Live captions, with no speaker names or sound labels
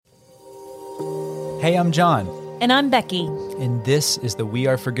Hey, I'm John. And I'm Becky. And this is the We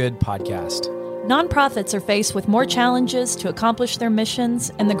Are for Good podcast. Nonprofits are faced with more challenges to accomplish their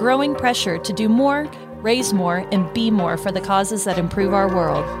missions and the growing pressure to do more, raise more, and be more for the causes that improve our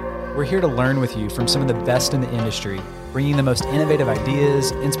world. We're here to learn with you from some of the best in the industry, bringing the most innovative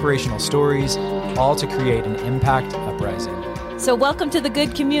ideas, inspirational stories, all to create an impact uprising. So welcome to the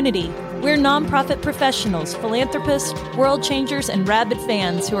good community. We're nonprofit professionals, philanthropists, world changers, and rabid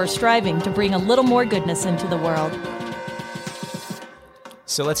fans who are striving to bring a little more goodness into the world.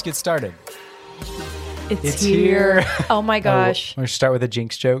 So let's get started. It's here. Oh my gosh. We'll start with a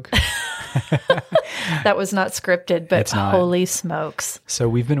jinx joke. That was not scripted, but It's not. Holy smokes. So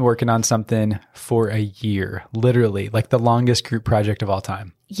we've been working on something for a year, literally, like the longest group project of all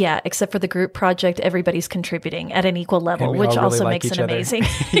time. Yeah, except for the group project, everybody's contributing at an equal level, And we which all really also like makes each it other. amazing.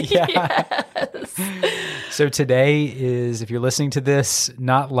 Yeah. Yes. So today is, if you're listening to this,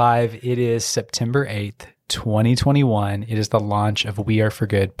 not live, it is September 8th, 2021. It is the launch of We Are for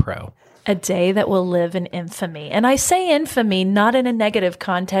Good Pro. A day that will live in infamy. And I say infamy not in a negative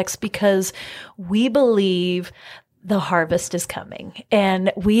context because we believe the harvest is coming.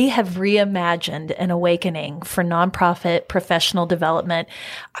 And we have reimagined an awakening for nonprofit professional development.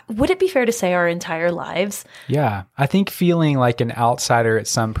 Would it be fair to say our entire lives? Yeah. I think feeling like an outsider at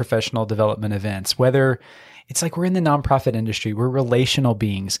some professional development events, whether it's like we're in the nonprofit industry, we're relational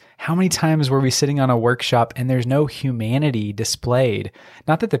beings. How many times were we sitting on a workshop and there's no humanity displayed?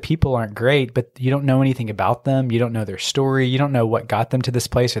 Not that the people aren't great, but you don't know anything about them. You don't know their story. You don't know what got them to this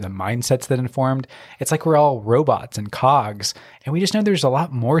place or the mindsets that informed. It's like we're all robots and cogs, and we just know there's a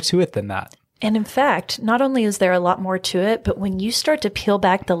lot more to it than that. And in fact, not only is there a lot more to it, but when you start to peel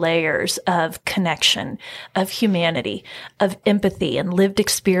back the layers of connection, of humanity, of empathy and lived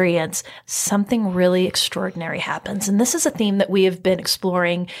experience, something really extraordinary happens. And this is a theme that we have been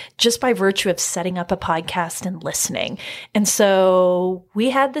exploring just by virtue of setting up a podcast and listening. And so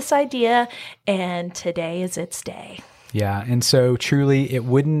we had this idea, and today is its day. Yeah. And so truly, it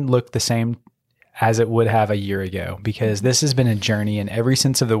wouldn't look the same as it would have a year ago, because this has been a journey in every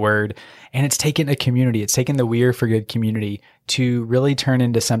sense of the word. And it's taken a community. It's taken the We Are for Good community to really turn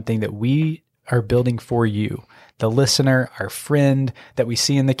into something that we are building for you, the listener, our friend that we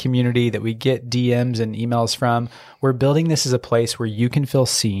see in the community, that we get DMs and emails from. We're building this as a place where you can feel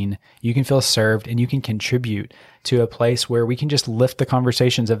seen, you can feel served, and you can contribute to a place where we can just lift the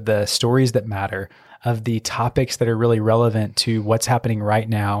conversations of the stories that matter, of the topics that are really relevant to what's happening right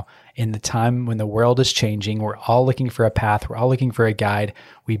now in the time when the world is changing. We're all looking for a path. We're all looking for a guide.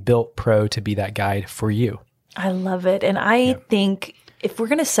 We built Pro to be that guide for you. I love it. And I think if we're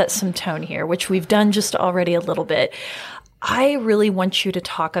going to set some tone here, which we've done just already a little bit, I really want you to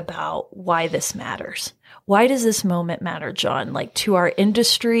talk about why this matters. Why does this moment matter, John? Like to our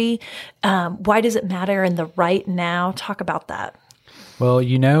industry? Why does it matter in the right now? Talk about that. Well,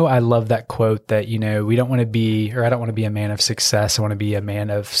 I love that quote that, we don't want to be, or I don't want to be a man of success. I want to be a man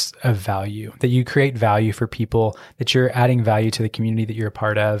of value, that you create value for people, that you're adding value to the community that you're a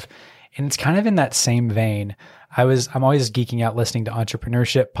part of. And it's kind of in that same vein. I'm always geeking out listening to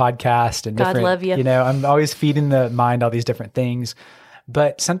entrepreneurship podcasts and God love you. I'm always feeding the mind all these different things.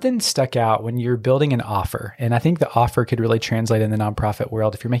 But something stuck out when you're building an offer. And I think the offer could really translate in the nonprofit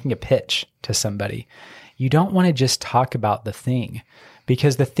world. If you're making a pitch to somebody, you don't want to just talk about the thing,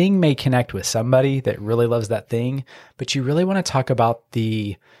 because the thing may connect with somebody that really loves that thing, but you really want to talk about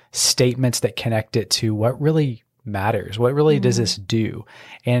the statements that connect it to what really matters. What really does this do?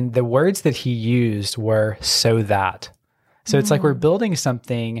 And the words that he used were "so that." So it's like we're building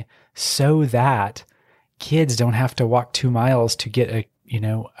something so that kids don't have to walk 2 miles to get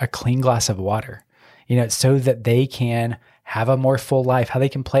a clean glass of water, so that they can have a more full life, how they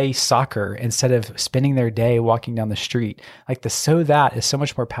can play soccer instead of spending their day walking down the street. Like the "so that" is so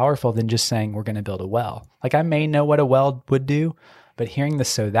much more powerful than just saying we're going to build a well. Like I may know what a well would do, but hearing the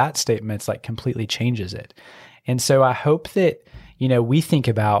 "so that" statements like completely changes it. And so I hope that, we think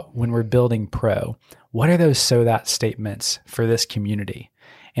about when we're building Pro, what are those "so that" statements for this community?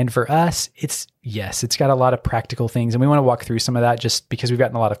 And for us, it's got a lot of practical things. And we want to walk through some of that just because we've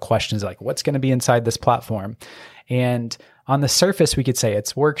gotten a lot of questions like what's going to be inside this platform. And on the surface, we could say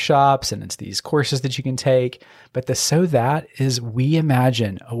it's workshops and it's these courses that you can take. But the "so that" is we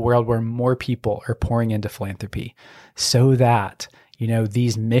imagine a world where more people are pouring into philanthropy so that,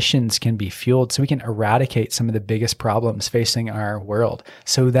 these missions can be fueled, so we can eradicate some of the biggest problems facing our world,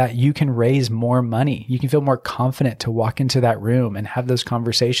 so that you can raise more money. You can feel more confident to walk into that room and have those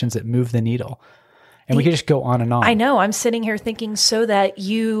conversations that move the needle. And we could just go on and on. I know. I'm sitting here thinking so that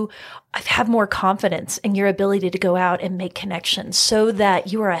you have more confidence in your ability to go out and make connections, so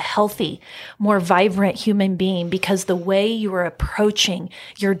that you are a healthy, more vibrant human being, because the way you are approaching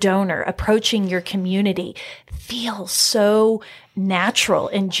your donor, approaching your community feels so natural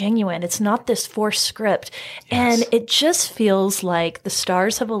and genuine. It's not this forced script. And it just feels like the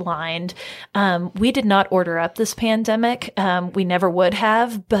stars have aligned. We did not order up this pandemic. We never would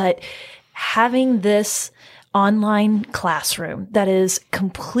have, but having this online classroom that is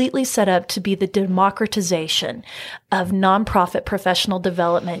completely set up to be the democratization of nonprofit professional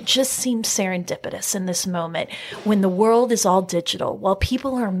development just seems serendipitous in this moment when the world is all digital, while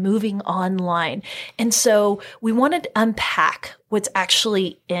people are moving online. And so we wanted to unpack what's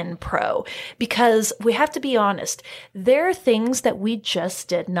actually in Pro, because we have to be honest, there are things that we just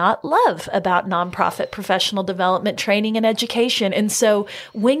did not love about nonprofit professional development training and education. And so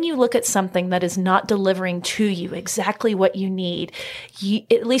when you look at something that is not delivering to you exactly what you need,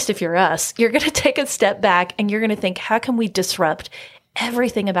 at least if you're us, you're going to take a step back and you're going to think, how can we disrupt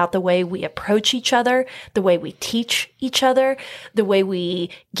everything about the way we approach each other, the way we teach each other, the way we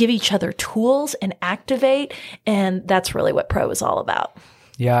give each other tools and activate. And that's really what Pro is all about.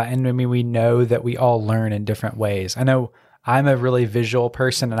 Yeah. And I mean, we know that we all learn in different ways. I know I'm a really visual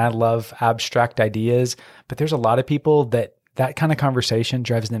person and I love abstract ideas, but there's a lot of people that kind of conversation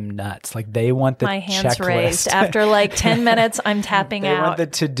drives them nuts. Like they want the my hands checklist. Raised. After like 10 minutes, I'm tapping out. They want the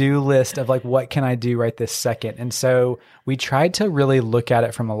to-do list of like, what can I do right this second? And so we tried to really look at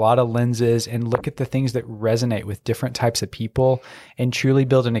it from a lot of lenses and look at the things that resonate with different types of people and truly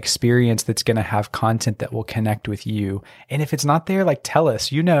build an experience that's going to have content that will connect with you. And if it's not there, like tell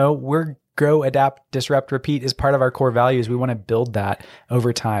us, we're grow, adapt, disrupt, repeat is part of our core values. We want to build that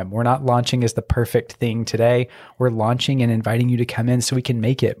over time. We're not launching as the perfect thing today. We're launching and inviting you to come in so we can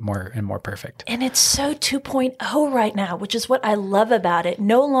make it more and more perfect. And it's so 2.0 right now, which is what I love about it.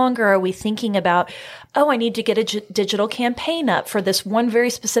 No longer are we thinking about, I need to get a digital campaign up for this one very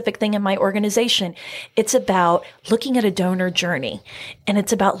specific thing in my organization. It's about looking at a donor journey, and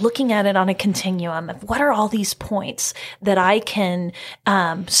it's about looking at it on a continuum of what are all these points that I can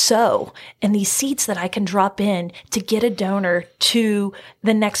sow, and these seeds that I can drop in to get a donor to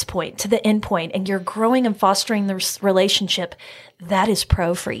the next point, to the end point, and you're growing and fostering this relationship. That is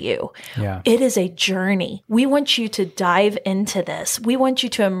Pro for you. Yeah. It is a journey. We want you to dive into this. We want you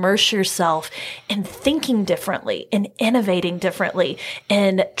to immerse yourself in thinking differently and innovating differently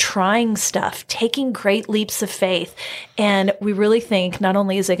and trying stuff, taking great leaps of faith. And we really think not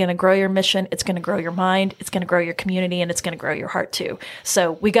only is it going to grow your mission, it's going to grow your mind, it's going to grow your community, and it's going to grow your heart too.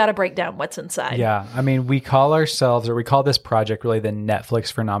 So we got to break down what's inside. Yeah. I mean, we call this project really the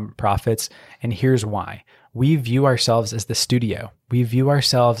Netflix for nonprofits. And here's why. We view ourselves as the studio. We view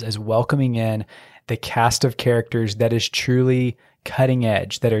ourselves as welcoming in the cast of characters that is truly cutting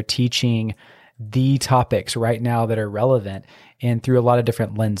edge, that are teaching the topics right now that are relevant and through a lot of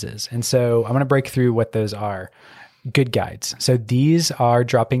different lenses. And so I'm going to break through what those are. Good Guides. So these are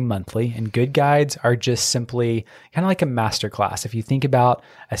dropping monthly, and Good Guides are just simply kind of like a masterclass. If you think about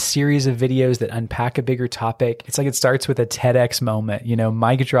a series of videos that unpack a bigger topic, it's like it starts with a TEDx moment,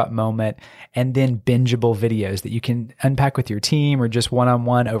 mic drop moment, and then bingeable videos that you can unpack with your team or just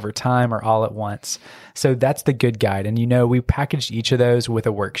one-on-one over time or all at once. So that's the Good Guide. And we packaged each of those with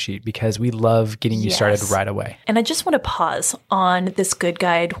a worksheet because we love getting you started right away. And I just want to pause on this Good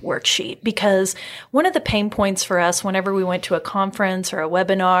Guide worksheet, because one of the pain points for us whenever we went to a conference or a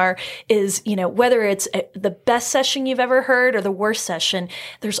webinar is, whether it's the best session you've ever heard or the worst session,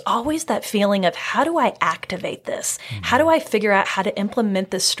 there's always that feeling of, how do I activate this? Mm-hmm. How do I figure out how to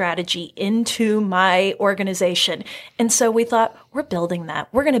implement this strategy into my organization? And so we thought, we're building that.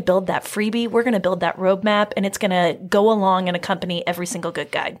 We're going to build that freebie. We're going to build that roadmap, and it's going to go along and accompany every single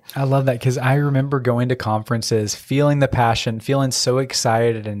Good Guide. I love that, because I remember going to conferences, feeling the passion, feeling so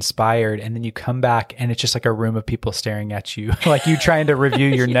excited and inspired, and then you come back and it's just like a room of people staring at you, like you trying to review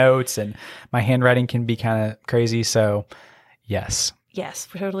your notes, and my handwriting can be kind of crazy. So yes. Yes,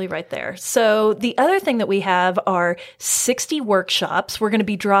 totally right there. So the other thing that we have are 60 workshops. We're going to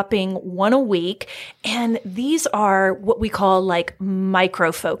be dropping one a week. And these are what we call like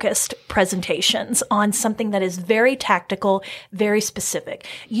micro-focused presentations on something that is very tactical, very specific.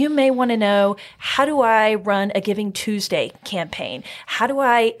 You may want to know, how do I run a Giving Tuesday campaign? How do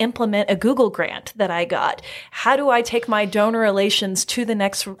I implement a Google grant that I got? How do I take my donor relations to the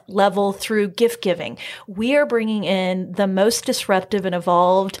next level through gift giving? We are bringing in the most disruptive innovative and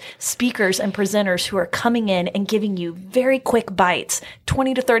evolved speakers and presenters who are coming in and giving you very quick bites,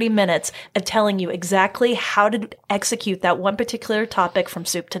 20 to 30 minutes of telling you exactly how to execute that one particular topic from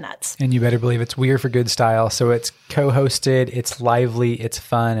soup to nuts. And you better believe it's We're for Good style. So it's co-hosted, it's lively, it's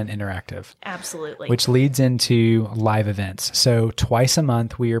fun and interactive. Absolutely. Which leads into live events. So twice a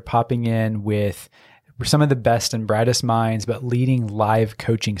month, we are popping in with some of the best and brightest minds, but leading live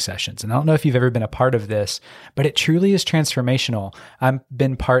coaching sessions. And I don't know if you've ever been a part of this, but it truly is transformational. I've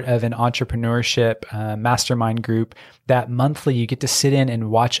been part of an entrepreneurship mastermind group that monthly you get to sit in and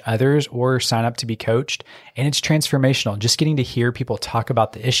watch others or sign up to be coached. And it's transformational. Just getting to hear people talk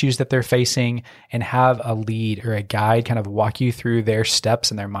about the issues that they're facing and have a lead or a guide kind of walk you through their steps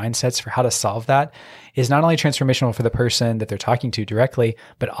and their mindsets for how to solve that is not only transformational for the person that they're talking to directly,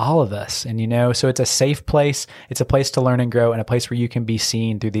 but all of us. And, so it's a safe place. It's a place to learn and grow and a place where you can be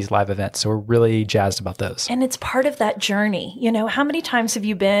seen through these live events. So we're really jazzed about those. And it's part of that journey. How many times have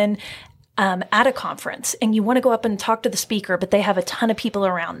you been at a conference and you want to go up and talk to the speaker, but they have a ton of people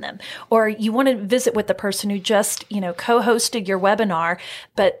around them, or you want to visit with the person who just, co-hosted your webinar,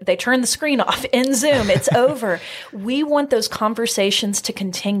 but they turn the screen off in Zoom, it's over. We want those conversations to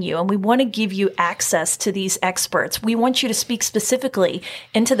continue and we want to give you access to these experts. We want you to speak specifically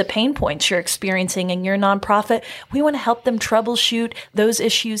into the pain points you're experiencing in your nonprofit. We want to help them troubleshoot those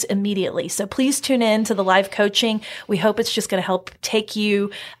issues immediately. So please tune in to the live coaching. We hope it's just going to help take you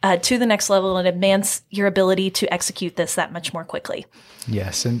to the next level and advance your ability to execute this that much more quickly.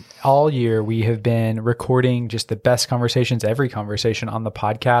 Yes. And all year we have been recording just the best conversations, every conversation on the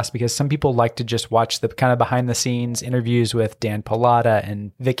podcast, because some people like to just watch the kind of behind the scenes interviews with Dan Pallotta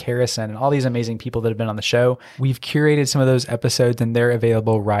and Vic Harrison and all these amazing people that have been on the show. We've curated some of those episodes and they're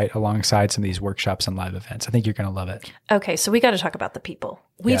available right alongside some of these workshops and live events. I think you're going to love it. Okay. So we got to talk about the people.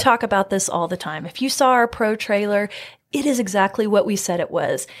 We talk about this all the time. If you saw our pro trailer, it is exactly what we said it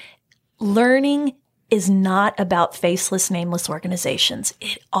was. Learning is not about faceless, nameless organizations.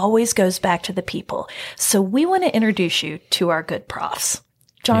 It always goes back to the people. So we want to introduce you to our good profs.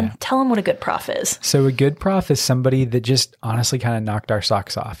 John, tell them what a good prof is. So a good prof is somebody that just honestly kind of knocked our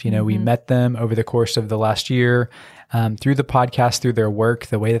socks off. We met them over the course of the last year through the podcast, through their work,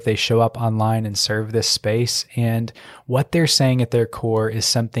 the way that they show up online and serve this space. And what they're saying at their core is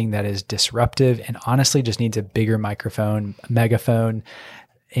something that is disruptive and honestly just needs a bigger microphone, megaphone.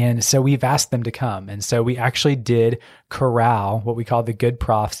 And so we've asked them to come. And so we actually did corral what we call the good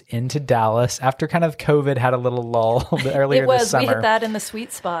profs into Dallas after kind of COVID had a little lull earlier this summer. We hit that in the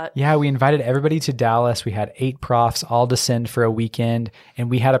sweet spot. Yeah, we invited everybody to Dallas. We had 8 profs all descend for a weekend, and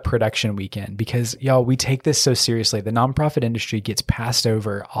we had a production weekend because, y'all, we take this so seriously. The nonprofit industry gets passed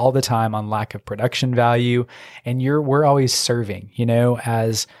over all the time on lack of production value, and we're always serving,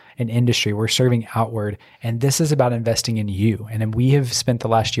 as an industry. We're serving outward, and this is about investing in you. And then we have spent the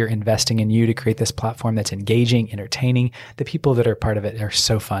last year investing in you to create this platform that's engaging, entertaining. The people that are part of it are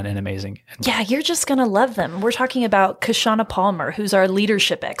so fun and amazing. Yeah, you're just going to love them. We're talking about Kashana Palmer, who's our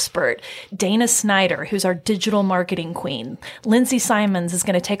leadership expert, Dana Snyder, who's our digital marketing queen. Lindsay Simons is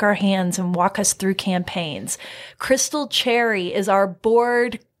going to take our hands and walk us through campaigns. Crystal Cherry is our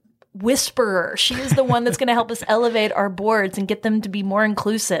board whisperer. She is the one that's going to help us elevate our boards and get them to be more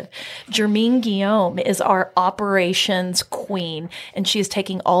inclusive. Jermaine Guillaume is our operations queen, and she is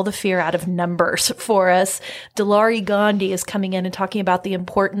taking all the fear out of numbers for us. Dilari Gandhi is coming in and talking about the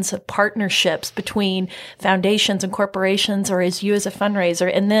importance of partnerships between foundations and corporations, or as you as a fundraiser.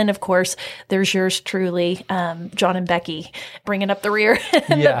 And then, of course, there's yours truly, John and Becky, bringing up the rear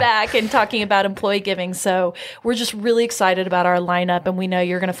in the back and talking about employee giving. So we're just really excited about our lineup, and we know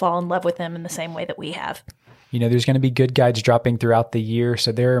you're going to fall in love with them in the same way that we have. There's going to be good guides dropping throughout the year.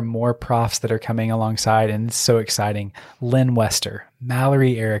 So there are more profs that are coming alongside, and it's so exciting. Lynn Wester,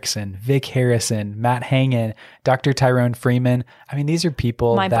 Mallory Erickson, Vic Harrison, Matt Hangen, Dr. Tyrone Freeman. I mean, these are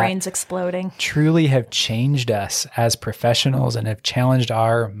people My brain's exploding. Truly have changed us as professionals and have challenged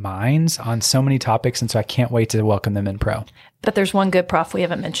our minds on so many topics. And so I can't wait to welcome them in pro. But there's one good prof we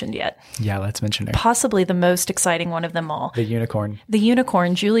haven't mentioned yet. Yeah, let's mention her. Possibly the most exciting one of them all. The unicorn. The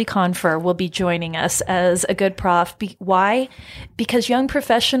unicorn, Julie Confer, will be joining us as a good prof. Why? Because young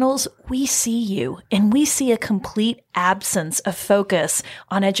professionals, we see you, and we see a complete absence of focus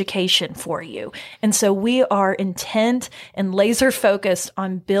on education for you. And so we are intent and laser focused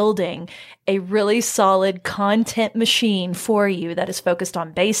on building a really solid content machine for you that is focused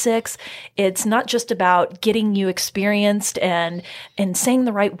on basics. It's not just about getting you experienced and saying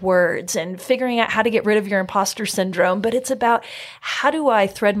the right words and figuring out how to get rid of your imposter syndrome, but it's about how do I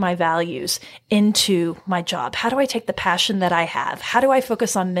thread my values into my job? How do I take the passion that I have? How do I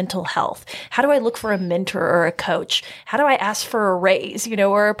focus on mental health? How do I look for a mentor or a coach? How do I ask for a raise,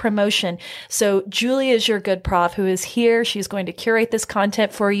 or a promotion. So Julie is your good prof who is here. She's going to curate this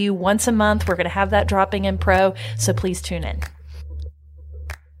content for you once a month. We're going to have that dropping in Pro. So please tune in.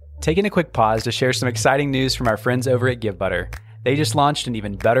 Taking a quick pause to share some exciting news from our friends over at GiveButter. They just launched an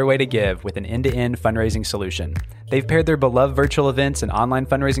even better way to give with an end-to-end fundraising solution. They've paired their beloved virtual events and online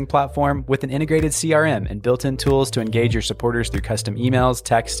fundraising platform with an integrated CRM and built-in tools to engage your supporters through custom emails,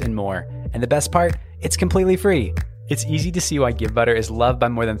 text, and more. And the best part, it's completely free. It's easy to see why GiveButter is loved by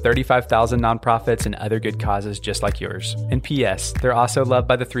more than 35,000 nonprofits and other good causes just like yours. And P.S., they're also loved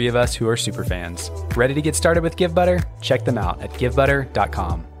by the three of us who are super fans. Ready to get started with GiveButter? Check them out at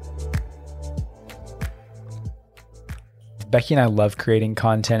givebutter.com. Becky and I love creating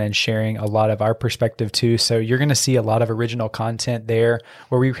content and sharing a lot of our perspective too. So you're going to see a lot of original content there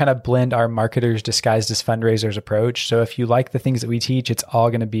where we kind of blend our marketers disguised as fundraisers approach. So if you like the things that we teach, it's all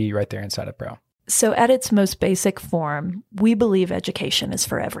going to be right there inside of Pro. So at its most basic form, we believe education is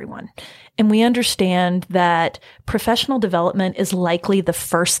for everyone. And we understand that professional development is likely the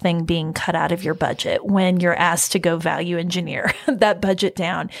first thing being cut out of your budget when you're asked to go value engineer that budget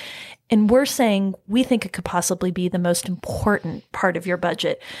down. And we're saying we think it could possibly be the most important part of your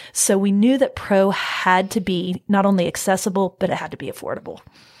budget. So we knew that Pro had to be not only accessible, but it had to be affordable.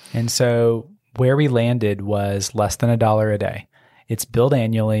 And so where we landed was less than $1 a day. It's billed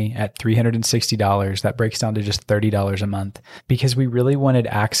annually at $360. That breaks down to just $30 a month because we really wanted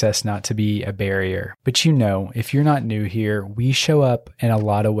access not to be a barrier. But if you're not new here, we show up in a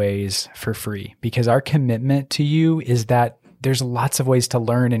lot of ways for free because our commitment to you is that there's lots of ways to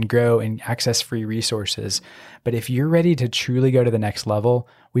learn and grow and access free resources. But if you're ready to truly go to the next level,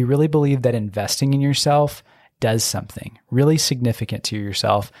 we really believe that investing in yourself does something really significant to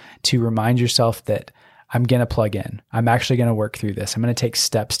yourself to remind yourself that I'm going to plug in. I'm actually going to work through this. I'm going to take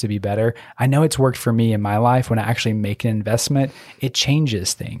steps to be better. I know it's worked for me in my life. When I actually make an investment, it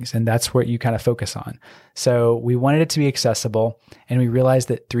changes things. And that's what you kind of focus on. So we wanted it to be accessible. And we realized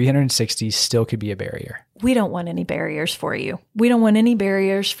that 360 still could be a barrier. We don't want any barriers for you. We don't want any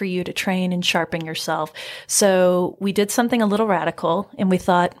barriers for you to train and sharpen yourself. So we did something a little radical and we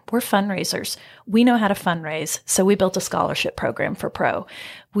thought, we're fundraisers. We know how to fundraise. So we built a scholarship program for Pro.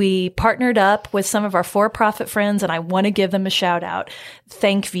 We partnered up with some of our for-profit friends, and I want to give them a shout out.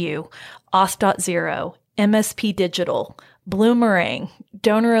 ThankView, Auth.0, MSP Digital, Bloomerang,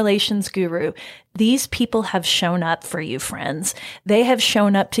 Donor Relations Guru. These people have shown up for you, friends. They have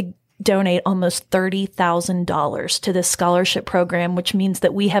shown up to donate almost $30,000 to this scholarship program, which means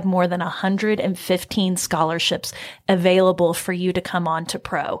that we have more than 115 scholarships available for you to come on to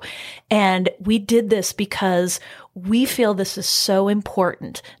Pro. And we did this because we feel this is so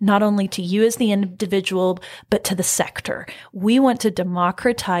important, not only to you as the individual, but to the sector. We want to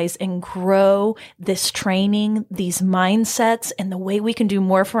democratize and grow this training, these mindsets, and the way we can do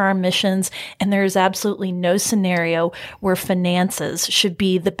more for our missions. And there is absolutely no scenario where finances should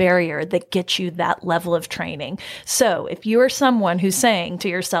be the barrier that gets you that level of training. So if you are someone who's saying to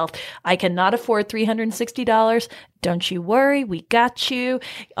yourself, I cannot afford $360, don't you worry, we got you.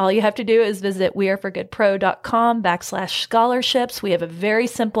 All you have to do is visit weareforgoodpro.com/scholarships. We have a very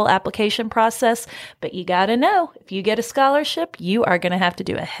simple application process, but you got to know, if you get a scholarship, you are going to have to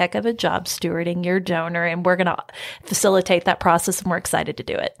do a heck of a job stewarding your donor, and we're going to facilitate that process, and we're excited to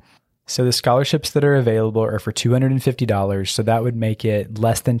do it. So the scholarships that are available are for $250. So that would make it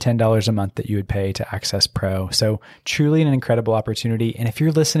less than $10 a month that you would pay to access Pro. So truly an incredible opportunity. And if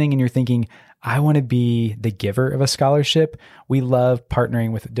you're listening and you're thinking, I want to be the giver of a scholarship, we love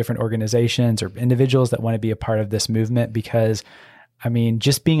partnering with different organizations or individuals that want to be a part of this movement because,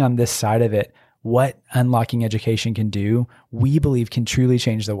 just being on this side of it, what Unlocking Education can do, we believe can truly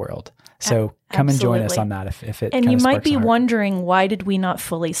change the world. So come and join us on that if it. And you might be wondering, why did we not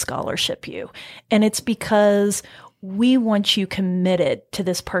fully scholarship you? And it's because we want you committed to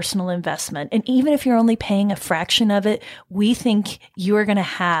this personal investment. And even if you're only paying a fraction of it, we think you're going to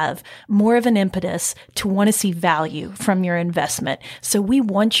have more of an impetus to want to see value from your investment. So we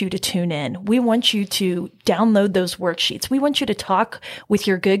want you to tune in. We want you to download those worksheets. We want you to talk with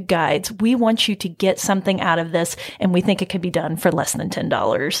your good guides. We want you to get something out of this. And we think it could be done for less than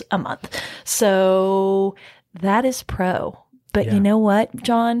 $10 a month. So that is Pro. But You know what,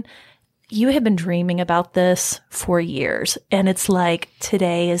 John? You have been dreaming about this for years, and it's like,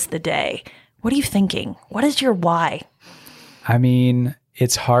 today is the day. What are you thinking? What is your why?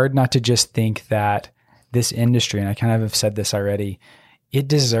 It's hard not to just think that this industry, and I kind of have said this already, it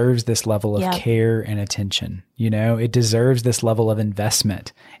deserves this level of Yep. care and attention. It deserves this level of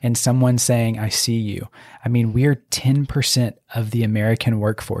investment and someone saying, I see you. I mean, we're 10% of the American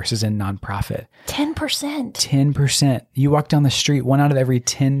workforce is in nonprofit. 10%. 10%. You walk down the street, 1 out of every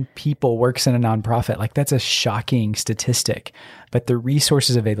 10 people works in a nonprofit. Like, that's a shocking statistic. But the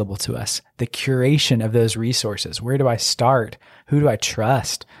resources available to us, the curation of those resources, where do I start? Who do I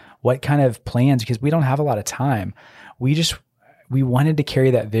trust? What kind of plans? Because we don't have a lot of time. We wanted to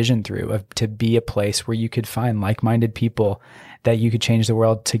carry that vision through to be a place where you could find like-minded people that you could change the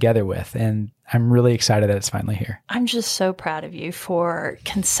world together with. And I'm really excited that it's finally here. I'm just so proud of you for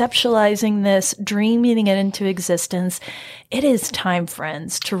conceptualizing this, dreaming it into existence. It is time,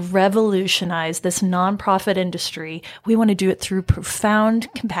 friends, to revolutionize this nonprofit industry. We want to do it through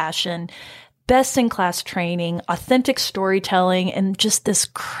profound compassion, best-in-class training, authentic storytelling, and just this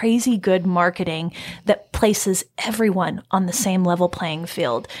crazy good marketing that places everyone on the same level playing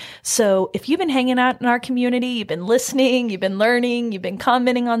field. So if you've been hanging out in our community, you've been listening, you've been learning, you've been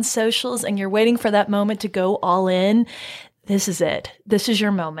commenting on socials, and you're waiting for that moment to go all in, this is it. This is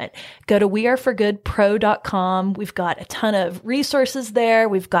your moment. Go to weareforgoodpro.com. We've got a ton of resources there.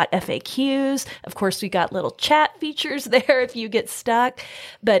 We've got FAQs. Of course, we got little chat features there if you get stuck.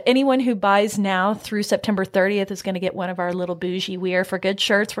 But anyone who buys now through September 30th is going to get one of our little bougie We Are For Good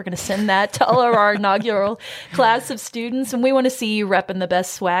shirts. We're going to send that to all of our inaugural class of students. And we want to see you repping the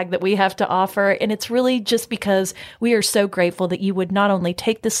best swag that we have to offer. And it's really just because we are so grateful that you would not only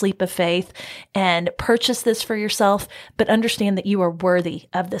take this leap of faith and purchase this for yourself, but understand that you are worthy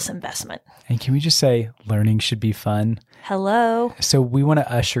of this investment. And can we just say learning should be fun? Hello. So we want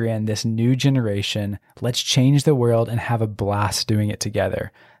to usher in this new generation. Let's change the world and have a blast doing it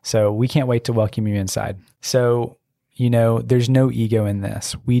together. So we can't wait to welcome you inside. So, there's no ego in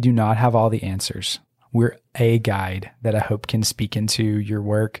this. We do not have all the answers. We're a guide that I hope can speak into your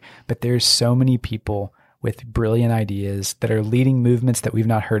work, but there's so many people with brilliant ideas that are leading movements that we've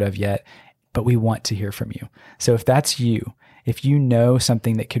not heard of yet, but we want to hear from you. So if that's you, if you know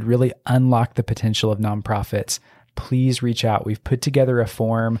something that could really unlock the potential of nonprofits, please reach out. We've put together a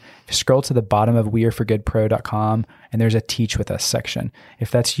form. Scroll to the bottom of weareforgoodpro.com and there's a Teach With Us section. If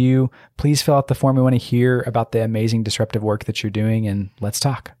that's you, please fill out the form. We want to hear about the amazing disruptive work that you're doing, and let's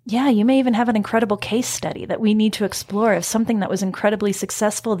talk. Yeah, you may even have an incredible case study that we need to explore of something that was incredibly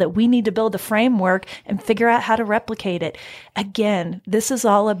successful that we need to build a framework and figure out how to replicate it. Again, this is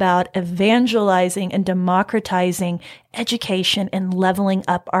all about evangelizing and democratizing education and leveling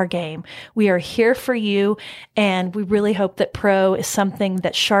up our game. We are here for you, and we really hope that Pro is something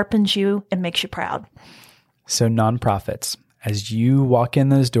that sharpens you and makes you proud. So nonprofits, as you walk in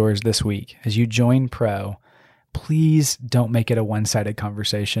those doors this week, as you join Pro, please don't make it a one-sided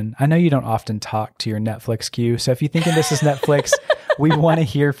conversation. I know you don't often talk to your Netflix queue. So if you're thinking this is Netflix, we want to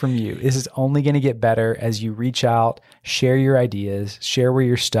hear from you. This is only going to get better as you reach out, share your ideas, share where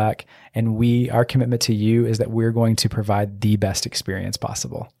you're stuck. And our commitment to you is that we're going to provide the best experience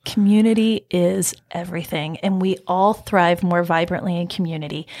possible. Community is everything, and we all thrive more vibrantly in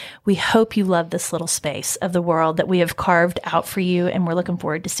community. We hope you love this little space of the world that we have carved out for you, and we're looking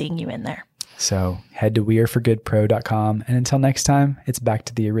forward to seeing you in there. So head to weareforgoodpro.com. And until next time, it's back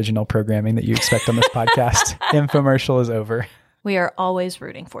to the original programming that you expect on this podcast. Infomercial is over. We are always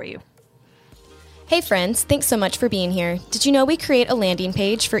rooting for you. Hey friends, thanks so much for being here. Did you know we create a landing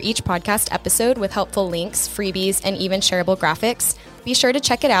page for each podcast episode with helpful links, freebies, and even shareable graphics? Be sure to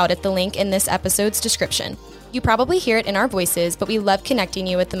check it out at the link in this episode's description. You probably hear it in our voices, but we love connecting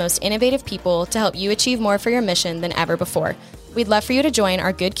you with the most innovative people to help you achieve more for your mission than ever before. We'd love for you to join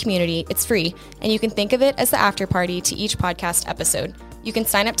our good community. It's free, and you can think of it as the after party to each podcast episode. You can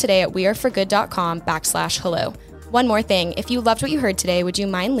sign up today at weareforgood.com/hello. One more thing, if you loved what you heard today, would you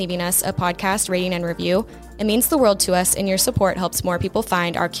mind leaving us a podcast rating and review? It means the world to us, and your support helps more people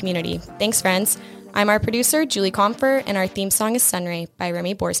find our community. Thanks, friends. I'm our producer, Julie Comfer, and our theme song is Sunray by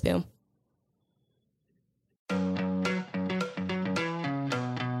Remy Borsboom.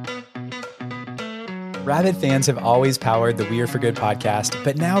 Rabid fans have always powered the We Are For Good podcast,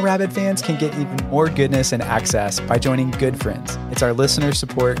 but now Rabid fans can get even more goodness and access by joining Good Friends. It's our listener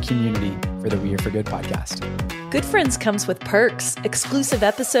support community for the We Are For Good podcast. Good Friends comes with perks, exclusive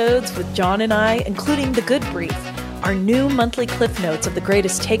episodes with John and I, including The Good Brief, our new monthly cliff notes of the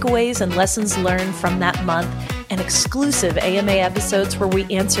greatest takeaways and lessons learned from that month, and exclusive AMA episodes where we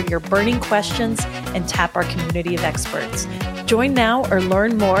answer your burning questions and tap our community of experts. Join now or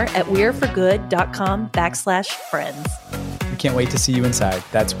learn more at weareforgood.com/friends. We can't wait to see you inside.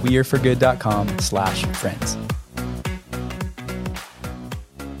 That's weareforgood.com/friends.